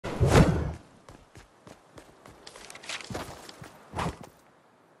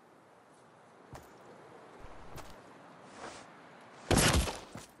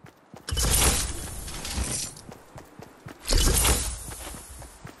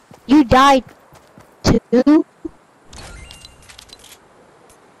You died too?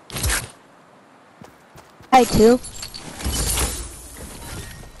 Died too?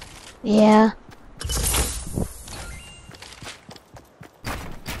 Yeah.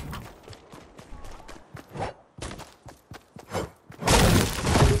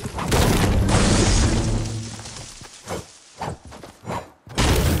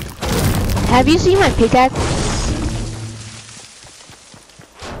 Have you seen my pickaxe?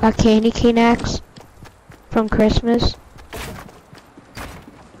 A candy cane axe from Christmas.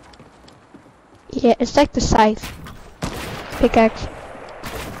 Yeah, it's like the scythe pickaxe.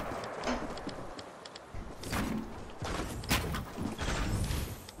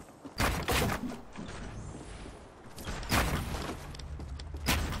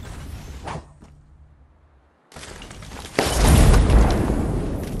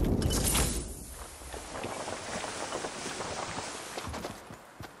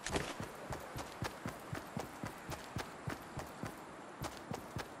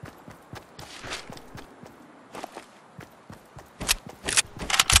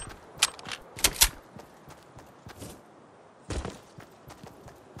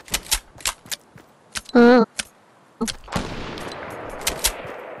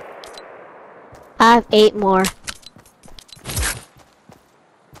 I have 8 more.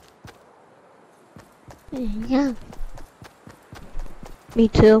 Yeah. Me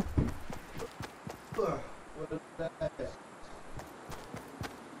too.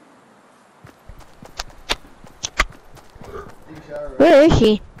 Where is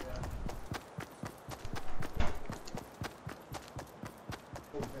she?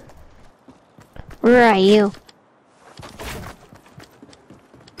 Where are you?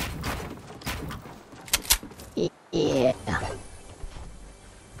 Yeah.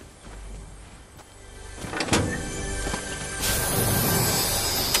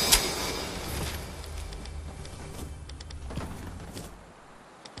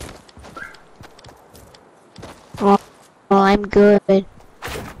 Well, I'm good.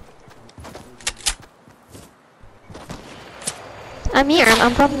 I'm here.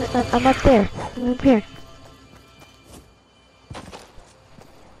 I'm up there. I'm up here.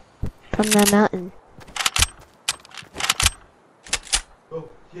 From the mountain.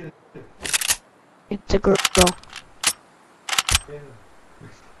 It's a girl.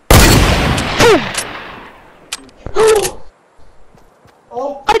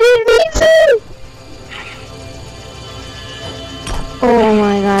 Oh! I didn't mean to! Oh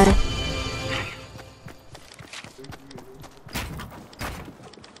my god.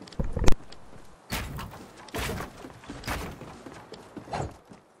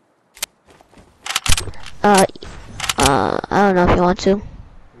 I don't know if you want to.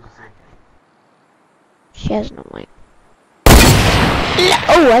 She has no mic.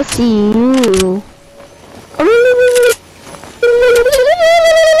 Oh, I see you.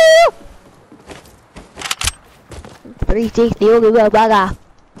 360 booger.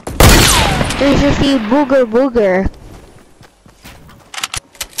 360 booger.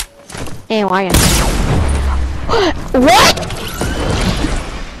 Hey, why are you? What?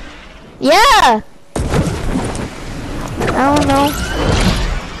 Yeah. I don't know.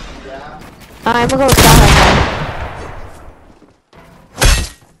 I'm gonna go die.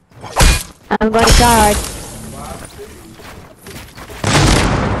 I'm going to die.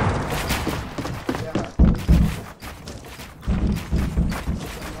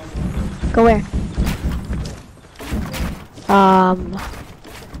 Go where? I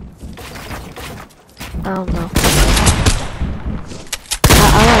don't know. I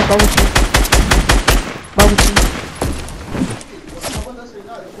wanna go with you. Go with you.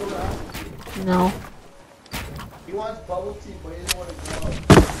 No. He wants bubble tea, but he doesn't want to go.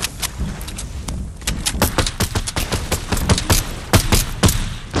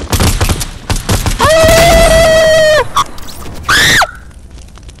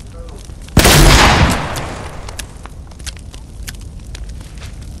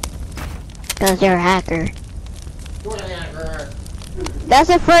 Cause you're a hacker. You're a hacker. That's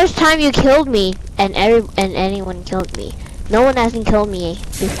the first time you killed me, and anyone killed me. No one hasn't killed me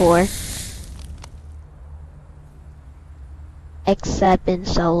before. Except in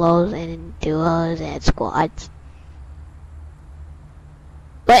solos and in duos and squads.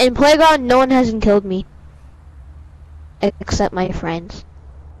 But in Playground, no one hasn't killed me. Except my friends.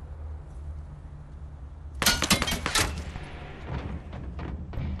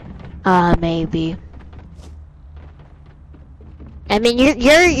 Maybe. I mean,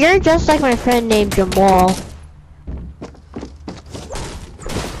 you're just like my friend named Jamal.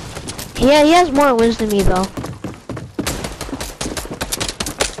 Yeah, he has more wins than me though.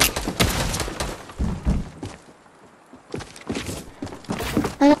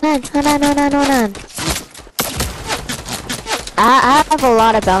 Hold on. I have a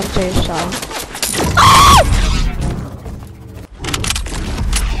lot of bouncers, so.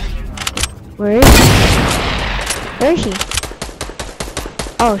 Where is she? Where is she?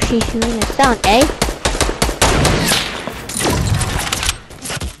 Oh, she's shooting us down, eh?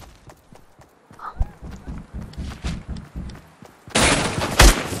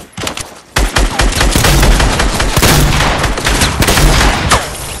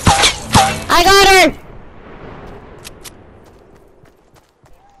 I got her!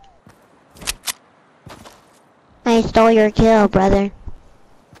 I stole your kill, brother.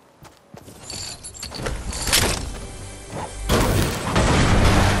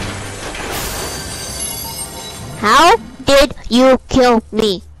 How did you kill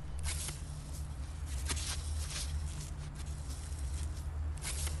me?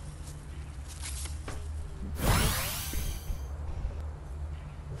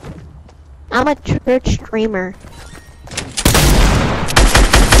 I'm a church streamer.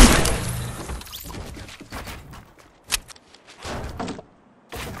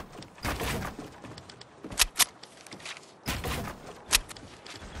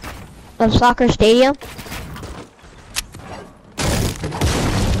 Of soccer stadium?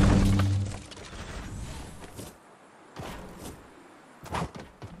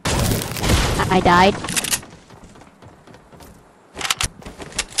 I died.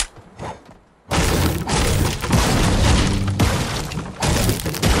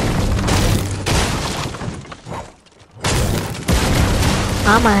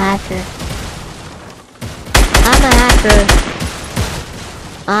 I'm a hacker. I'm a hacker.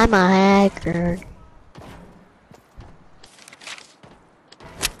 I'm a hacker.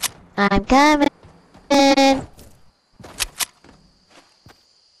 I'm coming.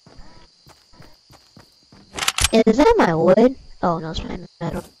 Is that my wood? Oh no, it's my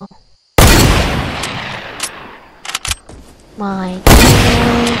metal. My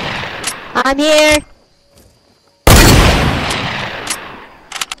God. I'm here.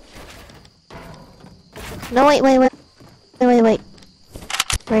 No, wait.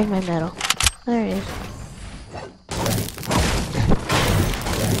 Where's my metal? There it is.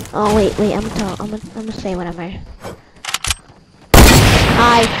 Oh wait, I'm gonna say what I'm here.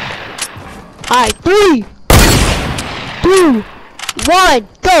 Hi, 3, 2, 1,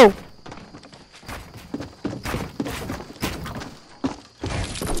 go!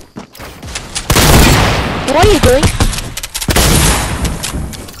 What are you doing?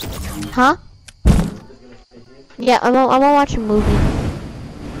 Huh? Yeah, I'm gonna watch a movie.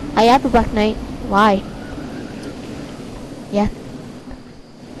 I have a Black Knight. Why? Yeah.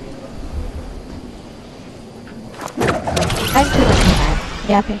 I'm too much bad.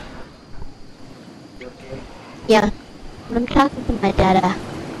 Yeah, okay. Yeah. I'm talking to my dada.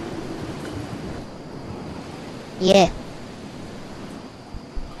 Yeah.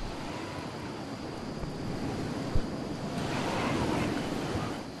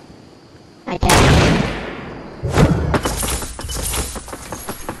 My dad.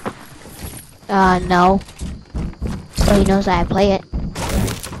 No. So he knows that I play it.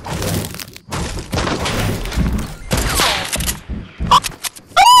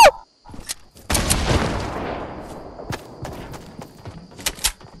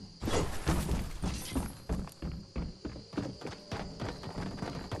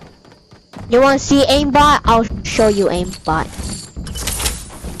 You wanna see aimbot? I'll show you aimbot.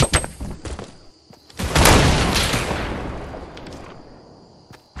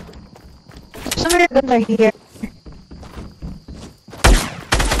 Some of your guns are here.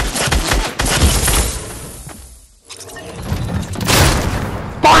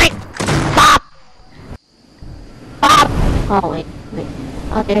 Boink! Bop! Bop! Oh wait.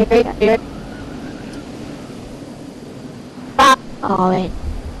 Oh, there. Bop! Oh wait.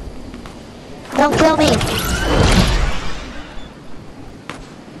 Don't kill me!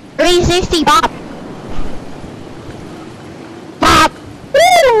 360 bop! Bop!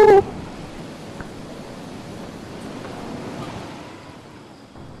 Woo!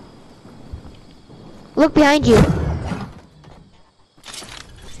 Look behind you.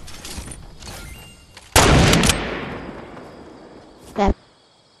 Bap.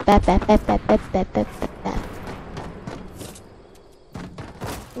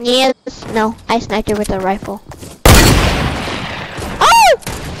 Yes, no, I sniped her with a rifle. Oh!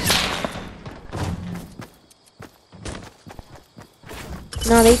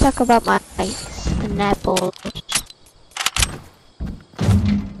 No, they talk about my snapples.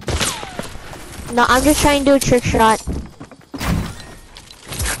 No, I'm just trying to do a trick shot.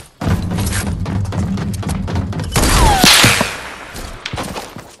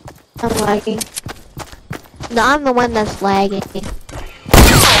 I'm lagging. No, I'm the one that's lagging.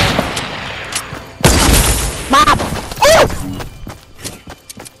 Bob!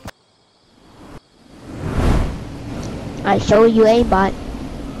 I show you a bot.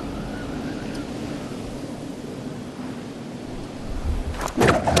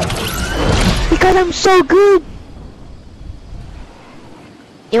 Because I'm so good.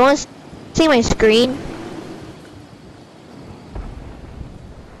 You want to see my screen?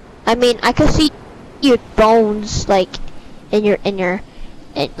 I mean, I can see your bones, like in your character.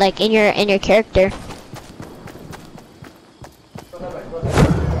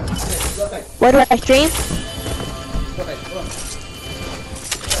 What do I stream?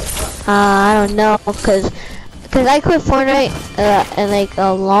 I don't know, cause I quit Fortnite in like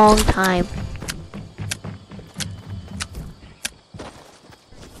a long time.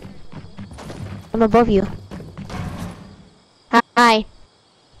 I'm above you. Hi.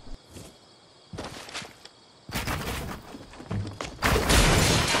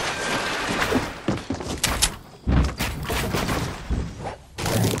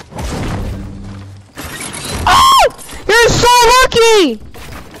 Oh! You're so lucky!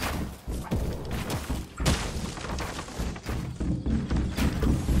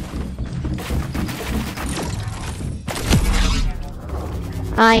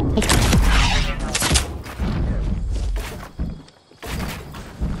 Hi.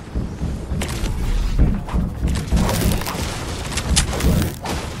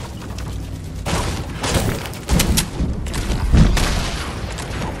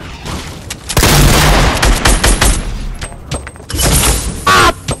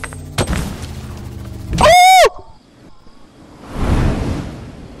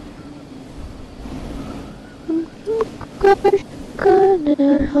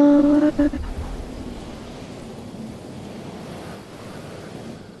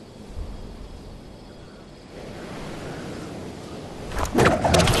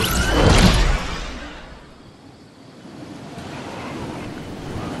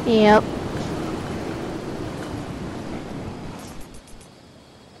 Yep.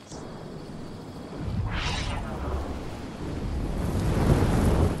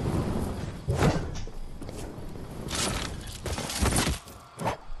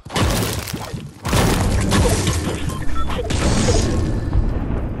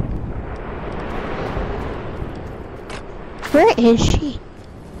 Where is she?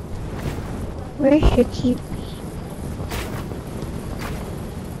 Where should she be?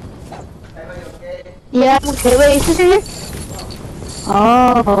 Yeah, I'm okay. Wait, is sister here?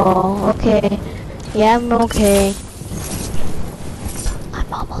 Oh, okay. Yeah, I'm okay.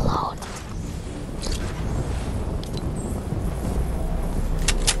 I'm all alone.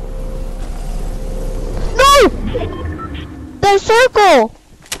 No! The circle!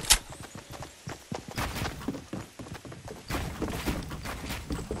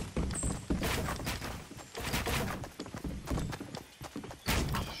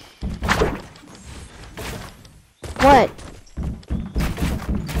 What?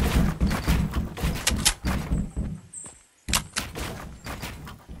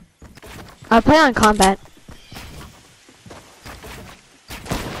 I play on combat.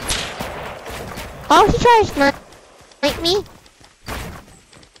 Oh, he tries to snipe me.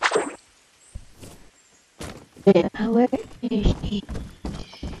 Yeah, where is he?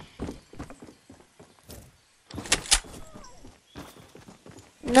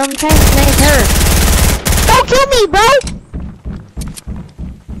 No, I'm trying to snipe her. Don't kill me, bro!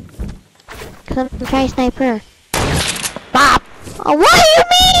 Cause I'm trying to snipe her. Bop! Oh, what do you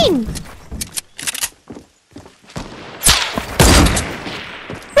mean?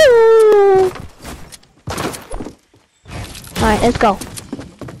 Woo! Alright, let's go.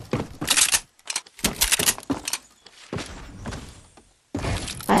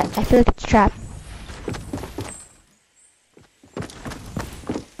 I feel like it's trapped.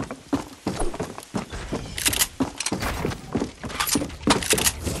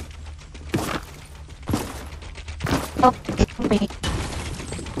 Oh, kill me.